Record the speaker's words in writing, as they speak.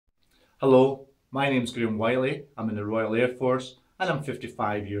Hello, my name's Graham Wiley. I'm in the Royal Air Force and I'm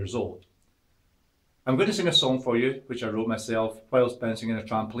 55 years old. I'm going to sing a song for you which I wrote myself whilst bouncing in a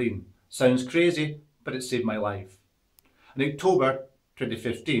trampoline. Sounds crazy, but it saved my life. In October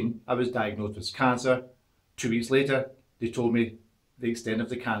 2015, I was diagnosed with cancer. 2 weeks later, they told me the extent of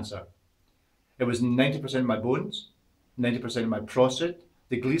the cancer. It was 90% of my bones, 90% of my prostate.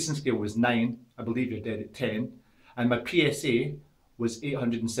 The Gleason scale was 9, I believe you're dead at 10, and my PSA was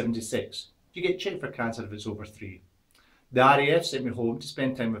 876. You get checked for cancer if it's over 3. The RAF sent me home to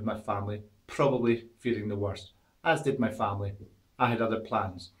spend time with my family, probably fearing the worst, as did my family. I had other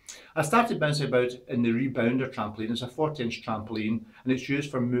plans. I started bouncing about in the Rebounder trampoline. It's a 40-inch trampoline and it's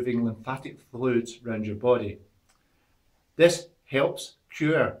used for moving lymphatic fluids around your body. This helps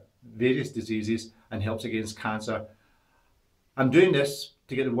cure various diseases and helps against cancer. I'm doing this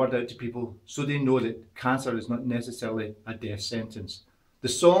to get the word out to people so they know that cancer is not necessarily a death sentence. The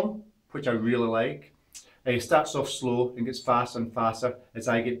song, which I really like, starts off slow and gets faster and faster as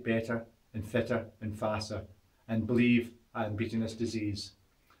I get better and fitter and faster and believe I'm beating this disease.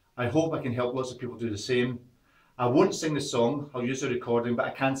 I hope I can help lots of people do the same. I won't sing the song, I'll use the recording, but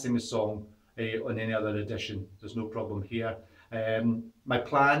I can sing the song on any other edition. There's no problem here. My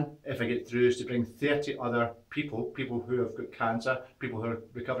plan, if I get through, is to bring 30 other people who have got cancer, people who are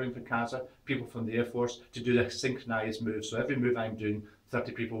recovering from cancer, people from the Air Force, to do the synchronised move. So every move I'm doing,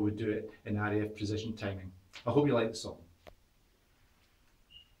 30 people would do it in RAF precision timing. I hope you like the song.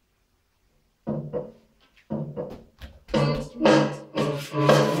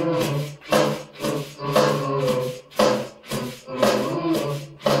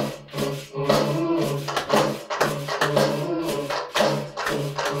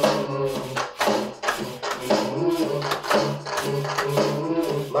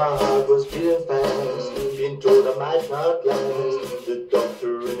 My heart was beating fast, being told I might not last. The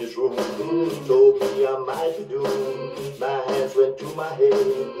doctor in his room told me I might be doomed. My hands went to my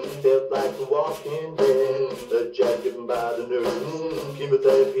head, felt like a walking dead. A jacket by the nurse,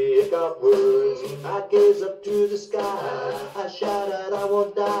 chemotherapy, it got worse. I gaze up to the sky, I shout out I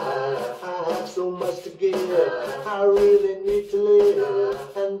won't die. I have so much to give, I really need to live.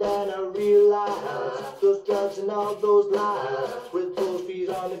 And then I realized those drugs and all those lies, with both feet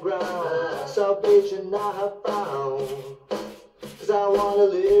on the ground, salvation I have found. Cause I wanna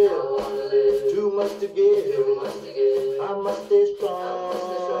live, too much to give, I must stay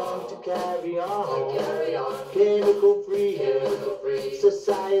strong to carry on. Chemical free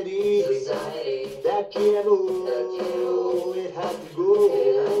society, that GMO, it has to go.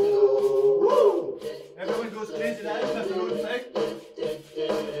 Woo! Everyone goes crazy now, that's the road thing.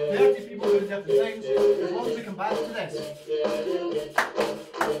 30 people doing different things, as long as we come back to this.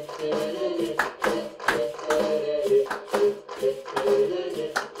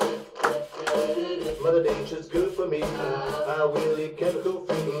 Mother Nature's good for me, I will eat chemical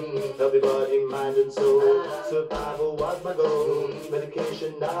free, healthy body, mind and soul, survival was my goal,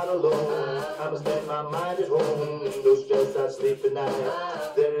 medication not alone, I must spend my mind at home, no stress, I sleep at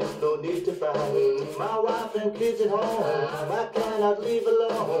night, there is no need to fight, my wife and kids at home, I cannot leave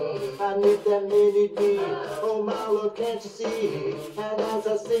alone, I need them, they need me, oh my Lord, can't you see, and as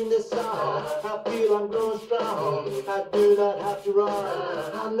I sing this song, I feel I'm growing strong, I do not have to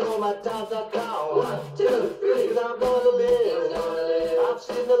run, I know my time's not gone. 1, 2, 3, cause I'm gonna live. I've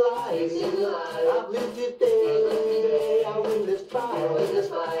seen the light, I've lived it day. I win this fight,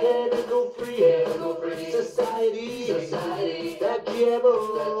 chemical free society, that GMO,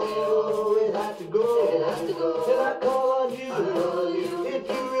 it has to go. And I call on you, if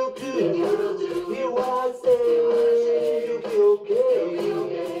you're real too, hear what I say, you'll be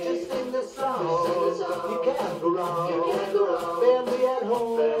okay. Just sing the song, you can't go wrong. Family at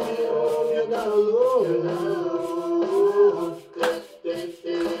home, you're not alone.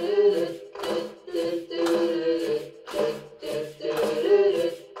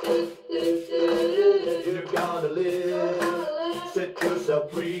 You're gonna live, set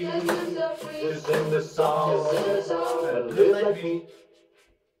yourself free, just sing the song, and live like me.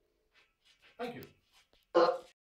 Thank you.